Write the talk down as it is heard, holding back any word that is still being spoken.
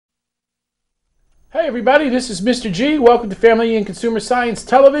Hey everybody, this is Mr. G. Welcome to Family and Consumer Science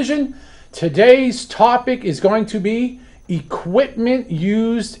Television. Today's topic is going to be equipment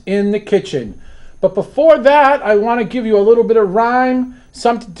used in the kitchen. But before that, I want to give you a little bit of rhyme,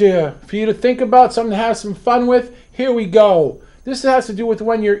 something for you to think about, something to have some fun with. Here we go. This has to do with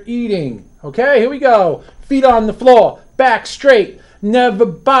when you're eating. Okay, here we go. Feet on the floor, back straight. Never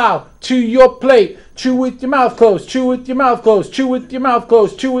bow to your plate. Chew with your mouth closed, chew with your mouth closed, chew with your mouth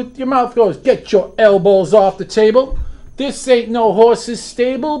closed, chew with your mouth closed. Get your elbows off the table. This ain't no horse's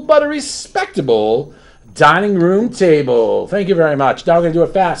stable, but a respectable dining room table. Thank you very much. Now we're going to do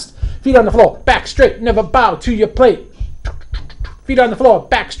it fast. Feet on the floor, back straight, never bow to your plate. Feet on the floor,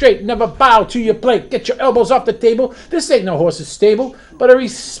 back straight, never bow to your plate. Get your elbows off the table. This ain't no horse's stable, but a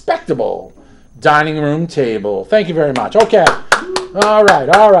respectable dining room table. Thank you very much. Okay. All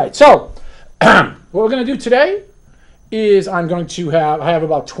right. So, what we're going to do today is I have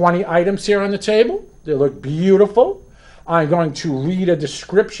about 20 items here on the table. They look beautiful. I'm going to read a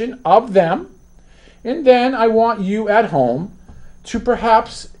description of them. And then I want you at home to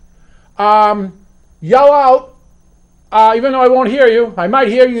perhaps yell out, even though I won't hear you. I might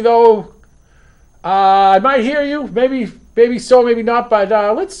hear you though. I might hear you. Maybe so, maybe not. But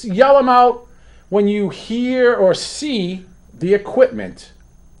let's yell them out when you hear or see the equipment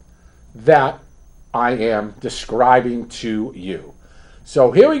that I am describing to you.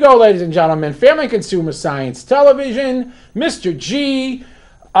 So here we go, ladies and gentlemen. Family and Consumer Science Television, Mr. G.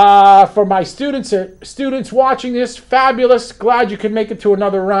 For my students watching this, fabulous. Glad you could make it to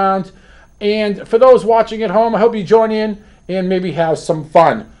another round. And for those watching at home, I hope you join in and maybe have some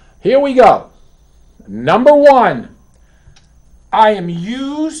fun. Here we go. Number one, I am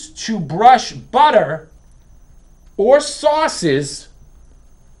used to brush butter or sauces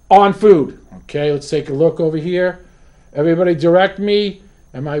on food. Okay, let's take a look over here. Everybody direct me.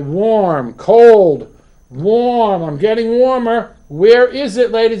 Am I warm, cold, warm? I'm getting warmer. Where is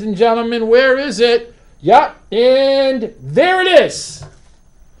it, ladies and gentlemen? Where is it? Yep, and there it is.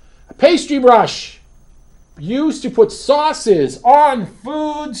 A pastry brush used to put sauces on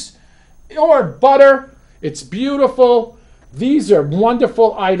foods or butter. It's beautiful. These are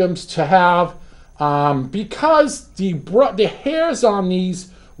wonderful items to have because the hairs on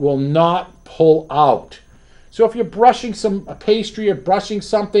these will not pull out. So if you're brushing a pastry or brushing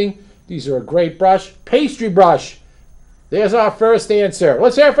something, these are a great brush. Pastry brush. There's our first answer.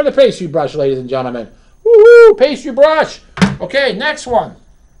 Let's hear it for the pastry brush, ladies and gentlemen. Woohoo! Pastry brush. Okay, next one.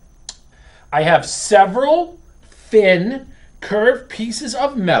 I have several thin, curved pieces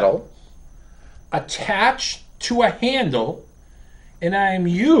of metal attached to a handle, and I am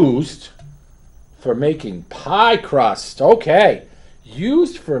used for making pie crust. Okay,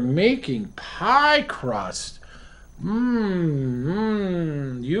 used for making pie crust.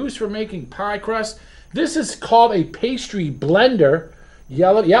 Used for making pie crust. This is called a pastry blender.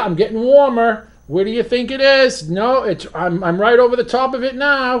 Yellow. Yeah, I'm getting warmer. Where do you think it is? No, I'm right over the top of it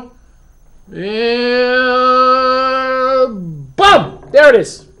now. Boom! There it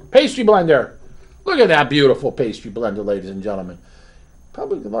is. Pastry blender. Look at that beautiful pastry blender, ladies and gentlemen.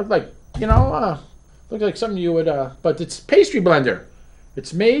 Probably look like, look like something you would, but it's pastry blender.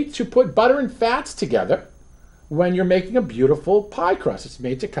 It's made to put butter and fats together when you're making a beautiful pie crust. It's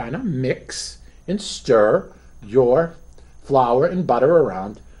made to kind of mix and stir your flour and butter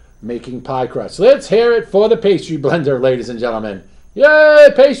around making pie crust. Let's hear it for the pastry blender, ladies and gentlemen. Yay,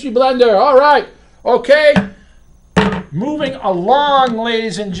 pastry blender. All right. Okay. Moving along,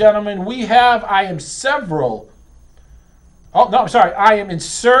 ladies and gentlemen, I am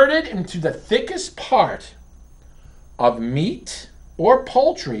inserted into the thickest part of meat or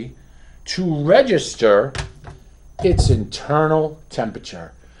poultry to register its internal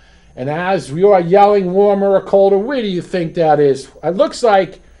temperature. And as you are yelling warmer or colder, where do you think that is? It looks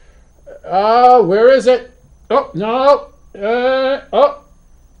like, where is it? Oh, no.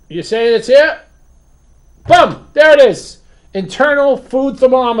 You say it's here? Boom! There it is. Internal food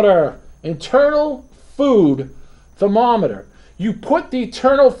thermometer. Internal food thermometer. You put the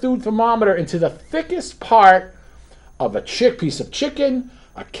internal food thermometer into the thickest part of a piece of chicken,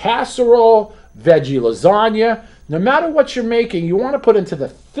 a casserole, veggie lasagna. No matter what you're making, you want to put into the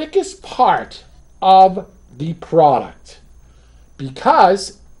thickest part of the product.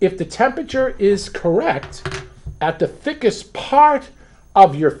 Because if the temperature is correct at the thickest part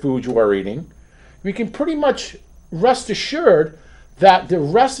of your food you are eating, we can pretty much rest assured that the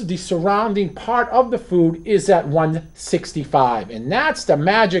rest of the surrounding part of the food is at 165. And that's the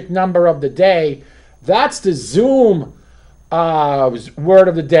magic number of the day. That's the Zoom word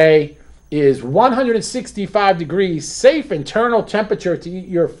of the day, is 165 degrees, safe internal temperature to eat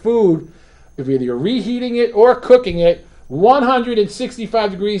your food if you're reheating it or cooking it,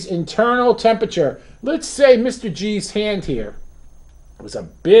 165 degrees internal temperature. Let's say Mr. G's hand here was a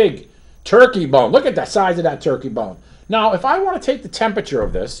big turkey bone. Look at the size of that turkey bone. Now, if I want to take the temperature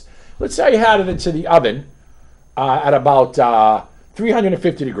of this, let's say I had it into the oven at about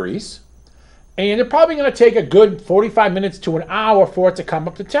 350 degrees. And it's probably going to take a good 45 minutes to an hour for it to come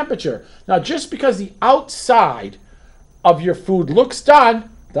up to temperature. Now, just because the outside of your food looks done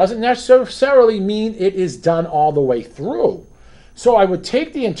doesn't necessarily mean it is done all the way through. So I would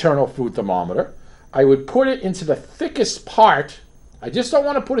take the internal food thermometer, I would put it into the thickest part. I just don't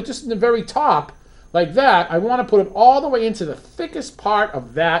want to put it just in the very top like that. I want to put it all the way into the thickest part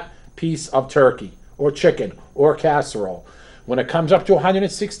of that piece of turkey or chicken or casserole. When it comes up to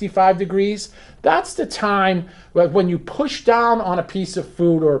 165 degrees, that's the time when you push down on a piece of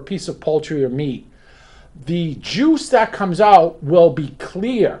food or a piece of poultry or meat, the juice that comes out will be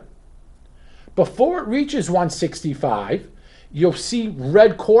clear. Before it reaches 165, you'll see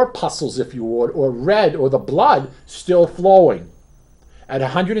red corpuscles, if you would, or red, or the blood still flowing. At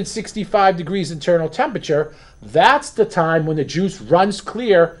 165 degrees internal temperature, that's the time when the juice runs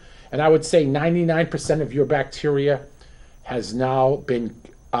clear, and I would say 99% of your bacteria has now been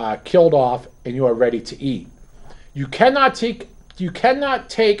killed off and you are ready to eat. You cannot take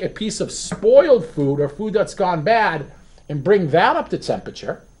a piece of spoiled food or food that's gone bad and bring that up to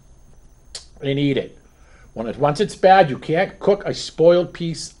temperature and eat it. Once it's bad, you can't cook a spoiled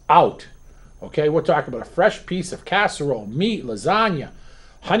piece out. Okay, we're talking about a fresh piece of casserole, meat, lasagna,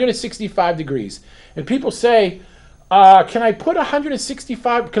 165 degrees. And people say, can I put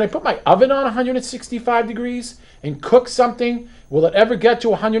my oven on 165 degrees and cook something? Will it ever get to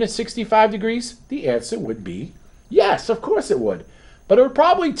 165 degrees? The answer would be yes, of course it would. But it would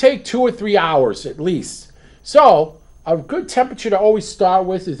probably take 2 or 3 hours at least. So a good temperature to always start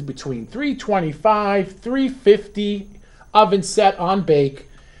with is between 325, 350 oven set on bake.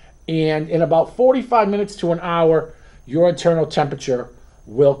 And in about 45 minutes to an hour, your internal temperature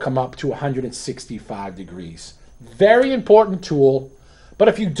will come up to 165 degrees. Very important tool. But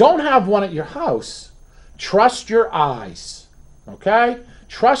if you don't have one at your house, trust your eyes. Okay?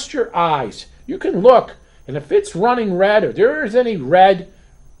 Trust your eyes. You can look, and if it's running red or there is any red,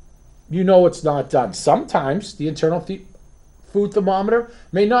 you know it's not done. Sometimes the internal food thermometer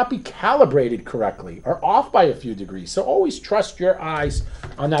may not be calibrated correctly or off by a few degrees. So always trust your eyes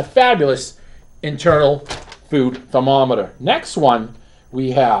on that fabulous internal food thermometer. Next one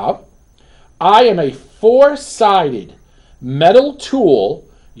we have, I am a 4-sided metal tool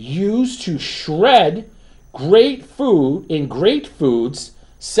used to shred great food in great foods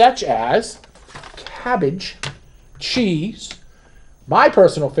such as cabbage, cheese, my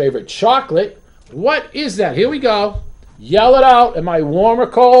personal favorite, chocolate. What is that? Here we go. Yell it out. Am I warm or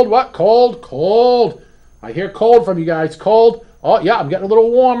cold? What? Cold. Cold. I hear cold from you guys. Cold. Oh, yeah, I'm getting a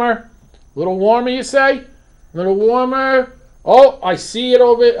little warmer. A little warmer, you say? A little warmer. Oh, I see it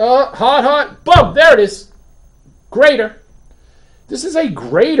over. Hot, hot. Boom. There it is. Grater. This is a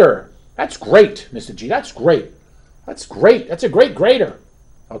grater. That's great, Mr. G. That's great. That's great. That's a great grater.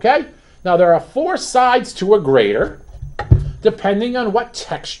 Okay? Now, there are 4 sides to a grater, depending on what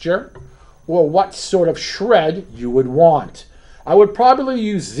texture or what sort of shred you would want. I would probably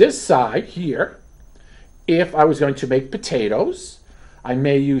use this side here if I was going to make potatoes. I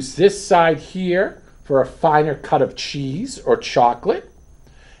may use this side here for a finer cut of cheese or chocolate.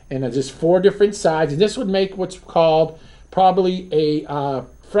 And there's just 4 different sides. And this would make what's called probably a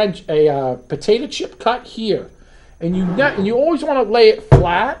potato chip cut here. And you always want to lay it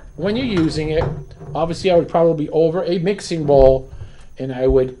flat when you're using it. Obviously, I would probably be over a mixing bowl, and I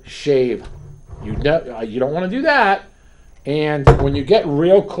would shave. You don't want to do that. And when you get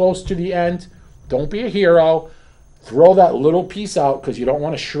real close to the end, don't be a hero. Throw that little piece out because you don't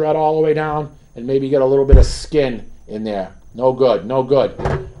want to shred all the way down and maybe get a little bit of skin in there. No good, no good.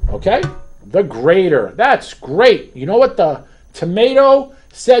 Okay? The grater. That's great. You know what the tomato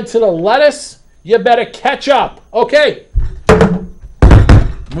said to the lettuce? You better catch up. Okay.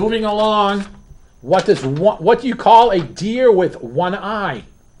 Moving along. What do you call a deer with one eye?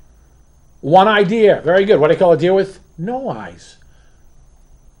 One-eye deer. Very good. What do you call a deer with no eyes?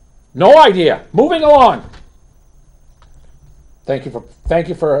 No idea. Moving along. Thank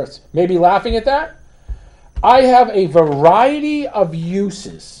you for maybe laughing at that. I have a variety of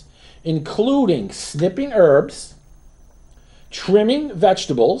uses, including snipping herbs, trimming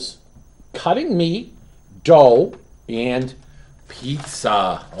vegetables, cutting meat, dough, and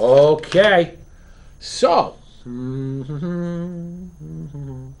pizza. Okay. So,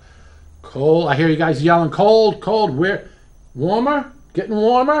 cold. I hear you guys yelling, cold, cold. Where? Warmer? Getting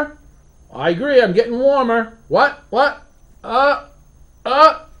warmer? I agree. I'm getting warmer. What?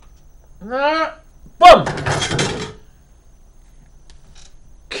 Boom!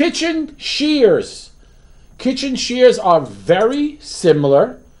 Kitchen shears. Kitchen shears are very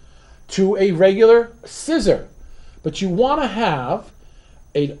similar to a regular scissor, but you want to have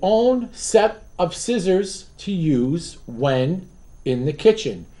an own set of scissors to use when in the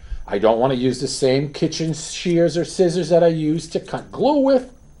kitchen. I don't want to use the same kitchen shears or scissors that I use to cut glue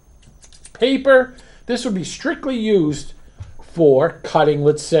with, paper. This would be strictly used for cutting,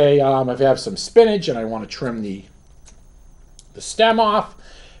 let's say, if I have some spinach and I want to trim the stem off,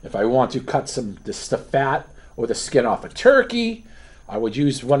 if I want to cut the fat or the skin off a turkey, I would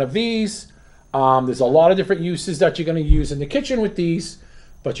use one of these. There's a lot of different uses that you're going to use in the kitchen with these,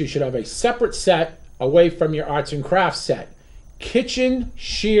 but you should have a separate set away from your arts and crafts set. Kitchen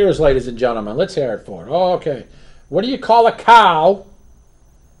shears, ladies and gentlemen. Let's hear it for it. Okay. What do you call a cow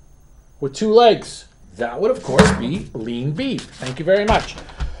with 2 legs? That would, of course, be lean beef. Thank you very much.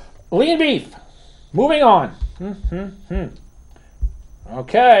 Lean beef. Moving on.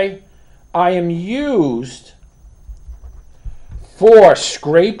 Okay. I am used for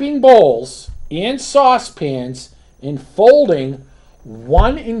scraping bowls and saucepans and folding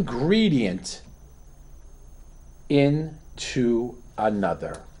one ingredient into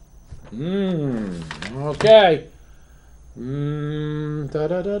another. Okay.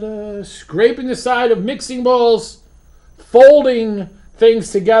 Scraping the side of mixing bowls, folding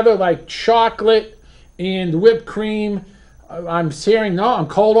things together like chocolate and whipped cream. I'm hearing, no, I'm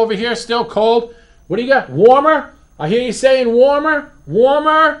cold over here, still cold. What do you got? Warmer? I hear you saying warmer.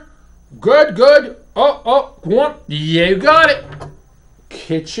 Warmer. Good, good. Oh, warm. Yeah, you got it.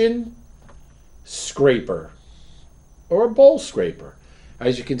 Kitchen scraper or a bowl scraper.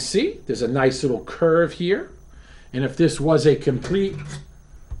 As you can see, there's a nice little curve here. And if this was a complete,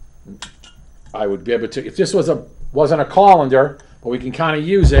 I would be able to, if this wasn't a colander, but we can kind of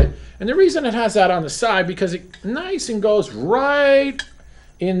use it. And the reason it has that on the side, because it nice and goes right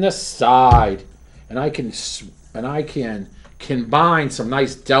in the side. And I can combine some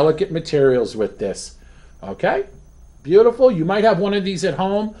nice delicate materials with this. Okay? Beautiful. You might have one of these at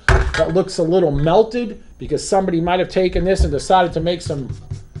home that looks a little melted because somebody might have taken this and decided to make some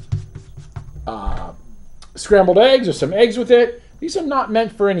scrambled eggs or some eggs with it. These are not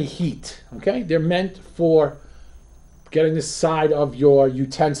meant for any heat, okay? They're meant for getting the side of your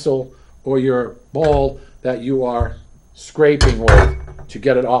utensil or your bowl that you are scraping with to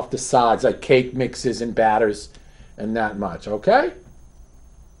get it off the sides, like cake mixes and batters and that much, okay?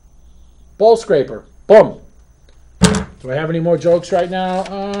 Bowl scraper, boom. Do I have any more jokes right now?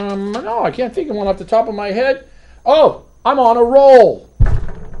 No, I can't think of one off the top of my head. Oh, I'm on a roll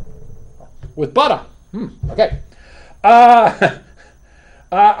with butter. Okay. I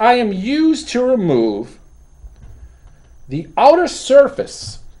am used to remove the outer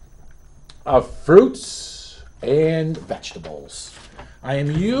surface of fruits and vegetables. I am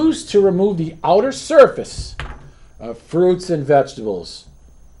used to remove the outer surface of fruits and vegetables.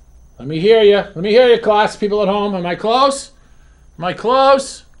 Let me hear you. Let me hear you, class. People at home. Am I close? Am I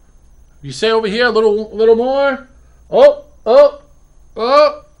close? You say over here a little more. Oh,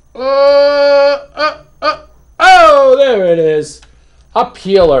 there it is. A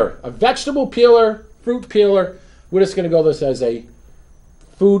peeler. A vegetable peeler, fruit peeler. We're just going to go this as a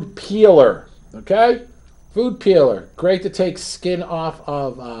food peeler. Okay? Food peeler. Great to take skin off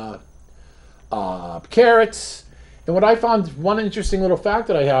of carrots. And what I found, one interesting little fact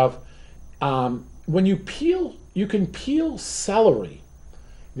that I have, when you peel, you can peel celery.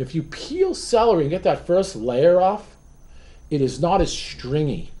 And if you peel celery and get that first layer off, it is not as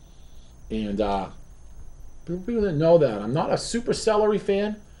stringy. And people didn't know that. I'm not a super celery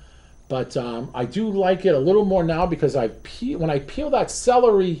fan, but I do like it a little more now because when I peel that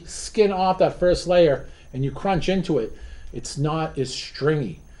celery skin off that first layer and you crunch into it, it's not as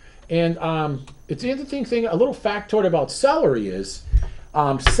stringy. And it's the interesting thing, a little factoid about celery is,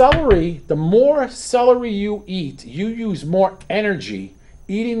 celery, the more celery you eat, you use more energy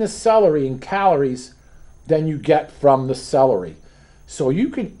eating the celery in calories than you get from the celery. So you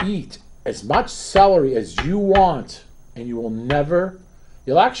can eat as much celery as you want and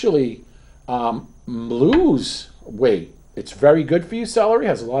you'll actually lose weight. It's very good for you, celery,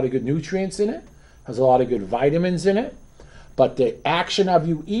 has a lot of good nutrients in it, has a lot of good vitamins in it, but the action of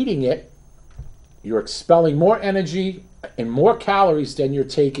you eating it, you're expelling more energy and more calories than you're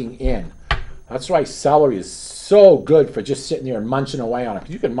taking in. That's why celery is so good for just sitting there and munching away on it.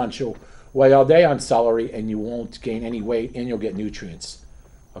 You can munch away all day on celery and you won't gain any weight and you'll get nutrients.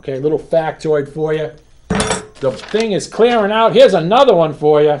 Okay, little factoid for you. The thing is clearing out. Here's another one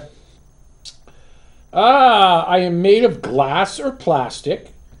for you. I am made of glass or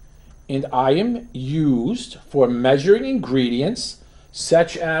plastic, and I am used for measuring ingredients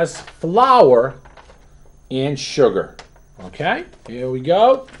such as flour and sugar. Okay, here we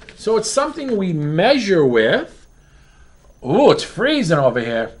go. So it's something we measure with. Oh, it's freezing over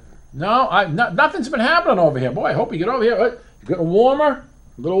here. No, nothing's been happening over here. Boy, I hope you get over here. Getting warmer,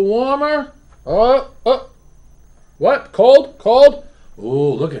 a little warmer. Oh. What? Cold? Cold?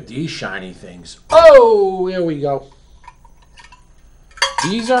 Oh, look at these shiny things. Oh, here we go.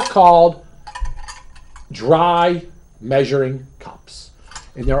 These are called dry measuring cups.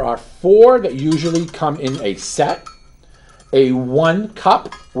 And there are 4 that usually come in a set. A 1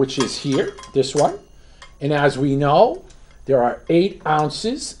 cup, which is here, this one. And as we know, there are 8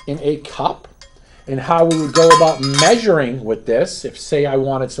 ounces in a cup. And how we would go about measuring with this, if say I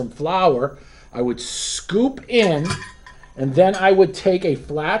wanted some flour, I would scoop in, and then I would take a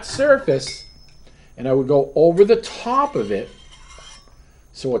flat surface and I would go over the top of it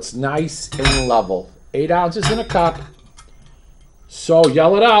so it's nice and level. 8 ounces in a cup. So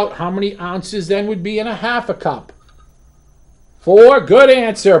yell it out. How many ounces then would be in a half a cup? 4. Good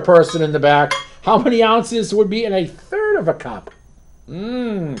answer, person in the back. How many ounces would be in a third of a cup?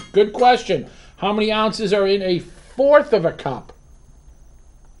 Good question. How many ounces are in a fourth of a cup?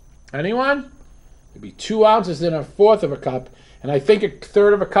 Anyone? It'd be 2 ounces in a fourth of a cup. And I think a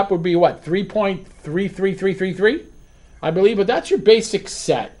third of a cup would be what? 3.33333? I believe, but that's your basic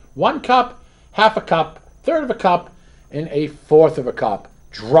set. 1 cup, half a cup, third of a cup, and a fourth of a cup.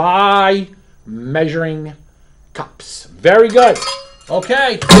 Dry measuring cups. Very good.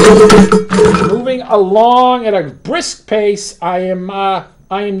 Okay. Moving along at a brisk pace, I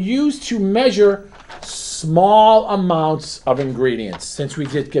am used to measure small amounts of ingredients. Since we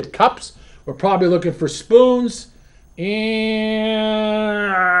did get cups, we're probably looking for spoons.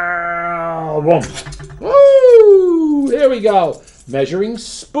 And boom. Woo! There we go. Measuring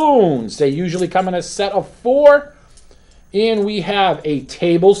spoons. They usually come in a set of 4. And we have a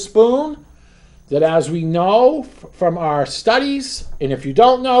tablespoon that, as we know from our studies, and if you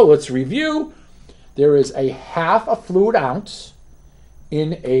don't know, let's review. There is a half a fluid ounce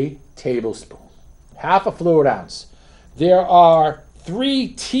in a tablespoon. Half a fluid ounce. There are 3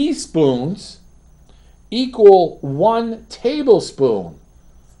 teaspoons equal 1 tablespoon.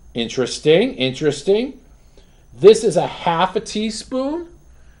 Interesting, interesting. This is a half a teaspoon,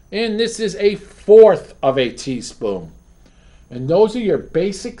 and this is a fourth of a teaspoon. And those are your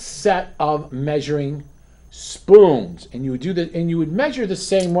basic set of measuring spoons. And you would do that, and you would measure the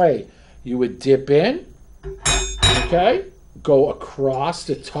same way. You would dip in, okay, go across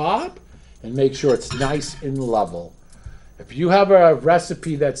the top, and make sure it's nice and level. If you have a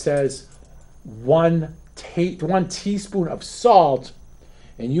recipe that says 1 teaspoon of salt,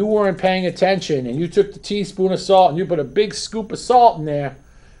 and you weren't paying attention, and you took the teaspoon of salt and you put a big scoop of salt in there,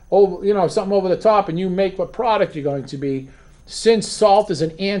 something over the top, and you make what product you're going to be. Since salt is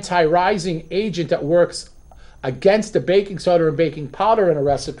an anti-rising agent that works against the baking soda and baking powder in a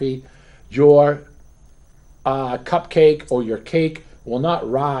recipe, your cupcake or your cake will not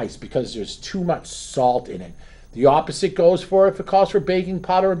rise because there's too much salt in it. The opposite goes for if it calls for baking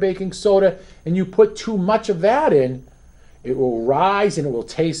powder and baking soda and you put too much of that in, it will rise and it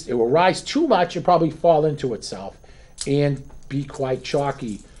will rise too much and probably fall into itself and be quite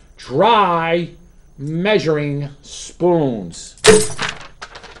chalky. Dry measuring spoons.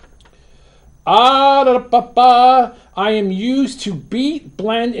 I am used to beat,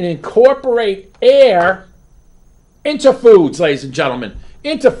 blend, and incorporate air into foods, ladies and gentlemen.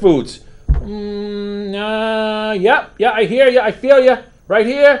 Into foods. Yeah, I hear you. I feel you. Right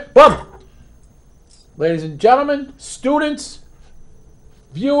here. Boom. Ladies and gentlemen, students,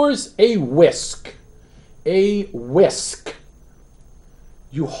 viewers, a whisk. A whisk.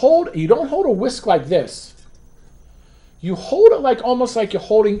 You don't hold a whisk like this. You hold it like almost like you're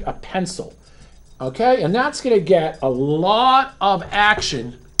holding a pencil. Okay? And that's going to get a lot of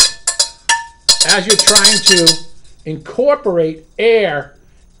action as you're trying to incorporate air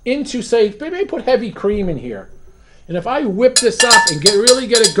into, say, maybe put heavy cream in here. And if I whip this up and really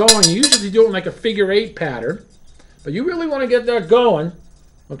get it going, you usually do it in like a figure-8 pattern, but you really want to get that going,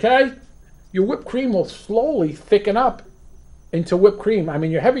 okay? Your whipped cream will slowly thicken up into whipped cream. I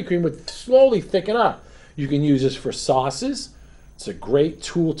mean, your heavy cream would slowly thicken up. You can use this for sauces. It's a great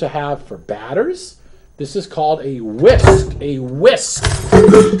tool to have for batters. This is called a whisk. A whisk.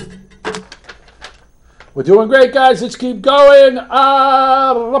 We're doing great, guys. Let's keep going.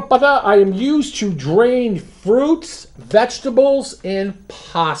 I am used to drain fruits, vegetables, and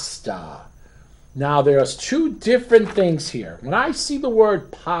pasta. Now, there's 2 different things here. When I see the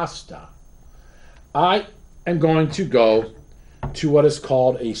word pasta, I am going to go to what is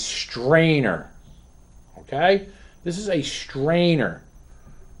called a strainer. Okay? This is a strainer.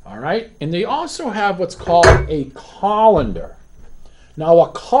 All right? And they also have what's called a colander. Now,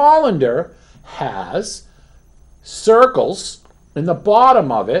 a colander has circles in the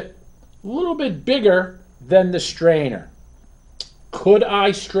bottom of it, a little bit bigger than the strainer. Could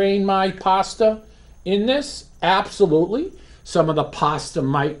I strain my pasta in this? Absolutely. Some of the pasta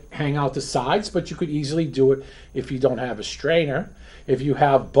might hang out the sides, but you could easily do it if you don't have a strainer. If you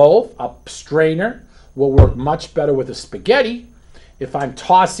have both, a strainer will work much better with a spaghetti. If I'm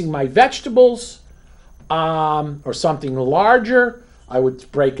tossing my vegetables or something larger, I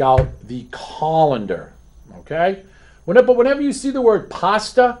would break out the colander. Okay? But whenever you see the word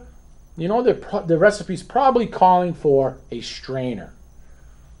pasta, you know the recipe's probably calling for a strainer.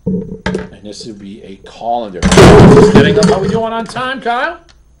 And this would be a colander. How are we doing on time, Kyle?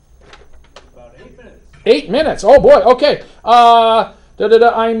 About 8 minutes. 8 minutes. Oh boy. Okay.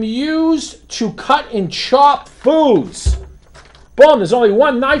 I'm used to cut and chop foods. Boom. There's only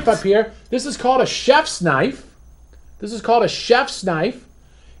one knife up here. This is called a chef's knife. This is called a chef's knife.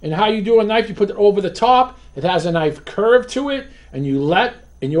 And how you do a knife, you put it over the top. It has a knife curve to it, and you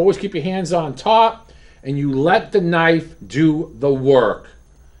always keep your hands on top, and you let the knife do the work.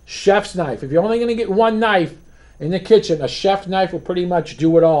 Chef's knife. If you're only going to get one knife in the kitchen, a chef knife will pretty much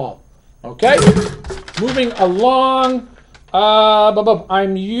do it all. Okay? Moving along.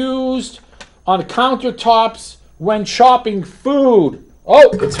 I'm used on countertops when chopping food. Oh,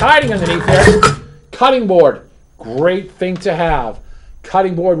 it's hiding underneath there. Cutting board. Great thing to have.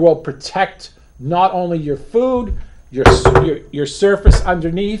 Cutting board will protect not only your food, your surface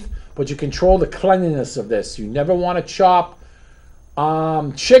underneath, but you control the cleanliness of this. You never want to chop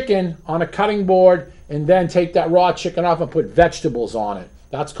chicken on a cutting board and then take that raw chicken off and put vegetables on it.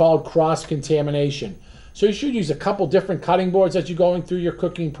 That's called cross-contamination. So you should use a couple different cutting boards as you're going through your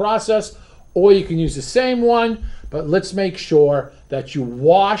cooking process, or you can use the same one, but let's make sure that you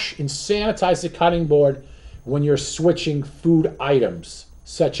wash and sanitize the cutting board when you're switching food items,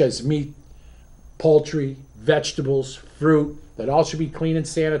 such as meat, poultry, vegetables, fruit. That all should be clean and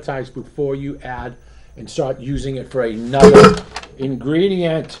sanitized before you add and start using it for another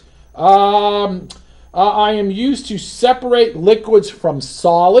ingredient. I am used to separate liquids from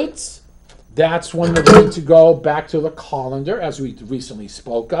solids. That's when we're going to go back to the colander, as we recently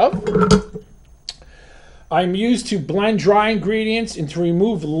spoke of. I'm used to blend dry ingredients and to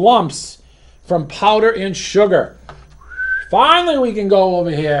remove lumps from powder and sugar. Finally, we can go over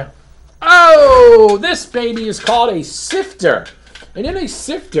here. Oh, this baby is called a sifter. And in a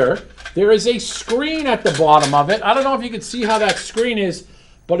sifter, there is a screen at the bottom of it. I don't know if you can see how that screen is,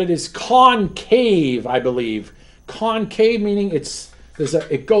 but it is concave, I believe. Concave meaning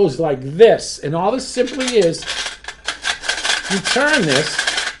it goes like this. And all this simply is, you turn this,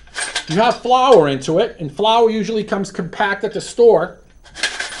 you have flour into it, and flour usually comes compact at the store.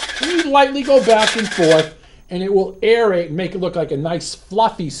 And you lightly go back and forth, and it will aerate and make it look like a nice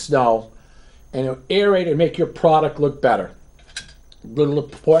fluffy snow, and it'll aerate and make your product look better. Little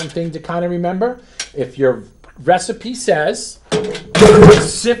important thing to kind of remember, if your recipe says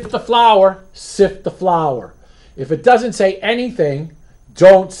sift the flour, sift the flour. If it doesn't say anything,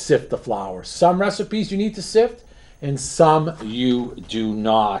 don't sift the flour. Some recipes you need to sift, and some you do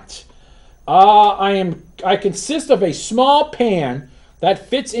not. I consist of a small pan that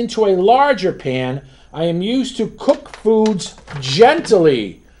fits into a larger pan. I am used to cook foods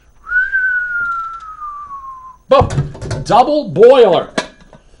gently. Boom. Double boiler.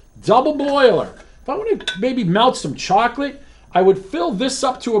 Double boiler. If I want to maybe melt some chocolate, I would fill this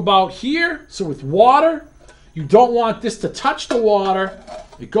up to about here. So with water, you don't want this to touch the water.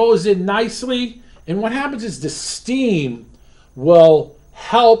 It goes in nicely. And what happens is the steam will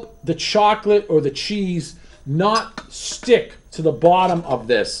help the chocolate or the cheese not stick to the bottom of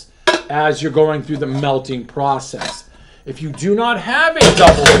this as you're going through the melting process. If you do not have a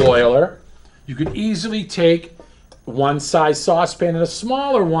double boiler, you could easily take one size saucepan and a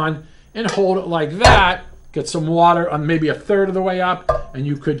smaller one and hold it like that, get some water on maybe a third of the way up, and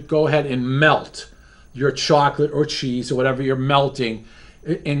you could go ahead and melt your chocolate or cheese or whatever you're melting.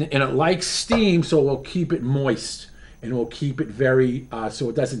 And it likes steam, so it will keep it moist, and it will keep it very, so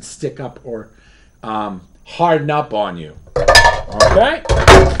it doesn't stick up or harden up on you. Okay?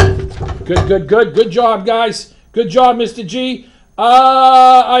 Good job, guys. Good job, Mr. G.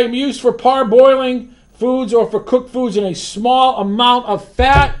 I am used for parboiling foods or for cooked foods in a small amount of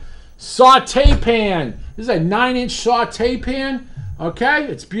fat. Saute pan. This is a 9-inch saute pan. Okay,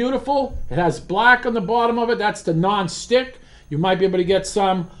 it's beautiful. It has black on the bottom of it. That's the non-stick. You might be able to get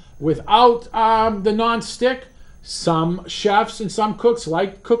some without the non-stick. Some chefs and some cooks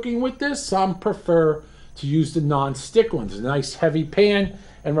like cooking with this. Some prefer to use the non-stick ones. A nice heavy pan.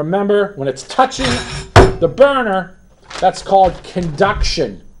 And remember, when it's touching the burner, that's called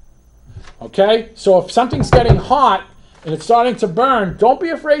conduction. Okay? So if something's getting hot and it's starting to burn, don't be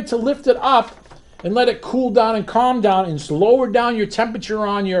afraid to lift it up and let it cool down and calm down and lower down your temperature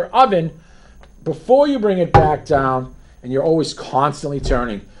on your oven before you bring it back down. And you're always constantly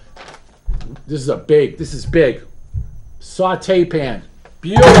turning. This is big. Saute pan.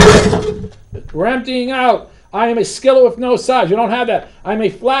 Beautiful. We're emptying out. I am a skillet with no sides. You don't have that. I'm a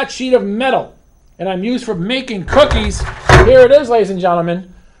flat sheet of metal. And I'm used for making cookies. Here it is, ladies and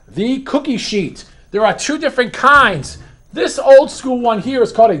gentlemen. The cookie sheet. There are two different kinds. This old school one here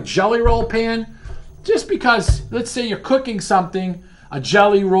is called a jelly roll pan. Just because, let's say you're cooking something, a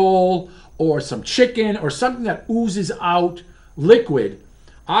jelly roll or some chicken or something that oozes out liquid.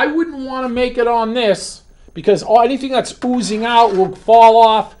 I wouldn't want to make it on this because anything that's oozing out will fall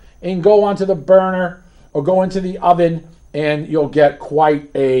off and go onto the burner or go into the oven, and you'll get quite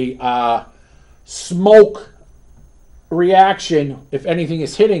a smoke reaction if anything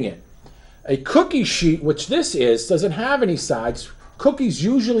is hitting it. A cookie sheet, which this is, doesn't have any sides. Cookies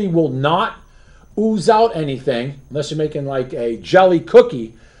usually will not ooze out anything unless you're making like a jelly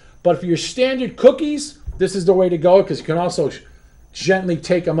cookie. But for your standard cookies, this is the way to go because you can also gently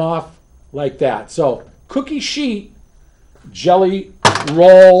take them off like that. So cookie sheet, jelly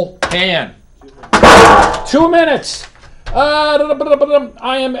roll pan. 2 minutes. I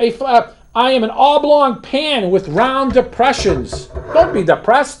am an oblong pan with round depressions. Don't be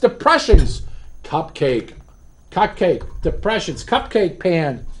depressed. Depressions. Cupcake. Depressions. Cupcake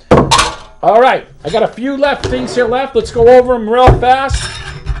pan. All right. I got a few things here left. Let's go over them real fast.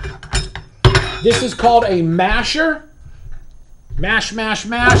 This is called a masher. Mash.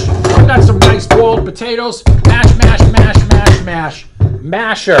 I've got some nice boiled potatoes. Mash.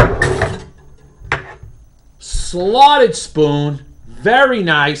 Masher. Slotted spoon. Very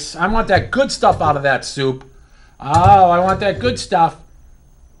nice. I want that good stuff out of that soup. Oh, I want that good stuff.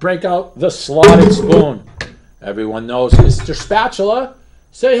 Break out the slotted spoon. Everyone knows Mr. Spatula.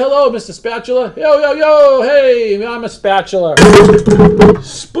 Say hello, Mr. Spatula. Yo. Hey, I'm a spatula.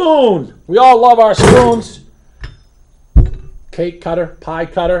 Spoon. We all love our spoons. Cake cutter, pie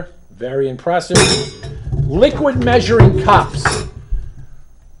cutter. Very impressive. Liquid measuring cups.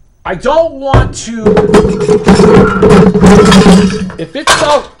 I don't want to, if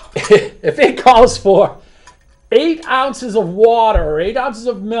it calls for 8 ounces of water or 8 ounces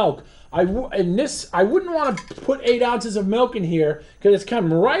of milk, I wouldn't want to put 8 ounces of milk in here because it's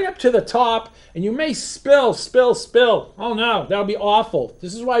come right up to the top and you may spill. Oh no, that would be awful.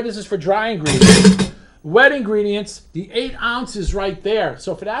 This is why this is for dry ingredients. Wet ingredients, the 8 ounces right there.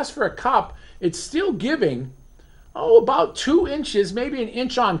 So if it asks for a cup, it's still giving about 2 inches, maybe an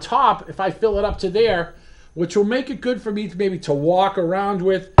inch on top if I fill it up to there, which will make it good for me to maybe to walk around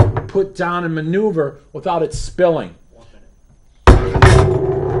with, put down and maneuver without it spilling. 1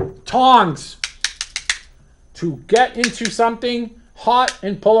 minute. Tongs to get into something hot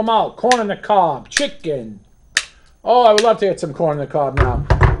and pull them out. Corn on the cob, chicken. Oh, I would love to get some corn on the cob now.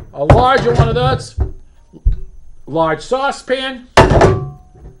 A larger one of those. Large saucepan.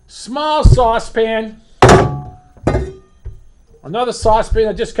 Small saucepan. Another saucepan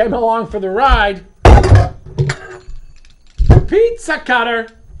that just came along for the ride. Pizza cutter.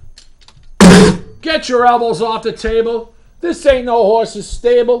 Get your elbows off the table. This ain't no horse's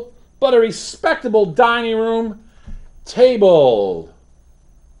stable, but a respectable dining room table.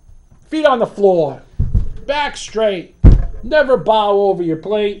 Feet on the floor. Back straight. Never bow over your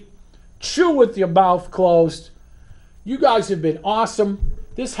plate. Chew with your mouth closed. You guys have been awesome.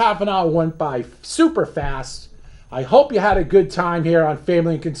 This half an hour went by super fast. I hope you had a good time here on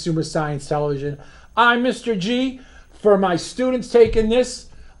Family and Consumer Science Television. I'm Mr. G. For my students taking this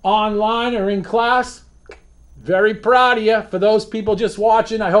online or in class, very proud of you. For those people just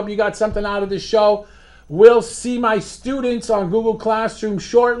watching, I hope you got something out of this show. We'll see my students on Google Classroom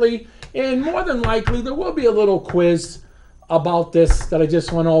shortly, and more than likely there will be a little quiz about this that I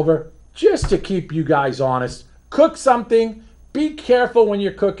just went over, just to keep you guys honest. Cook something. Be careful when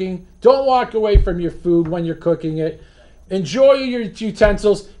you're cooking. Don't walk away from your food when you're cooking it. Enjoy your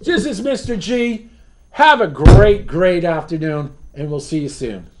utensils. This is Mr. G. Have a great afternoon, and we'll see you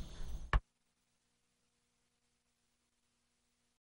soon.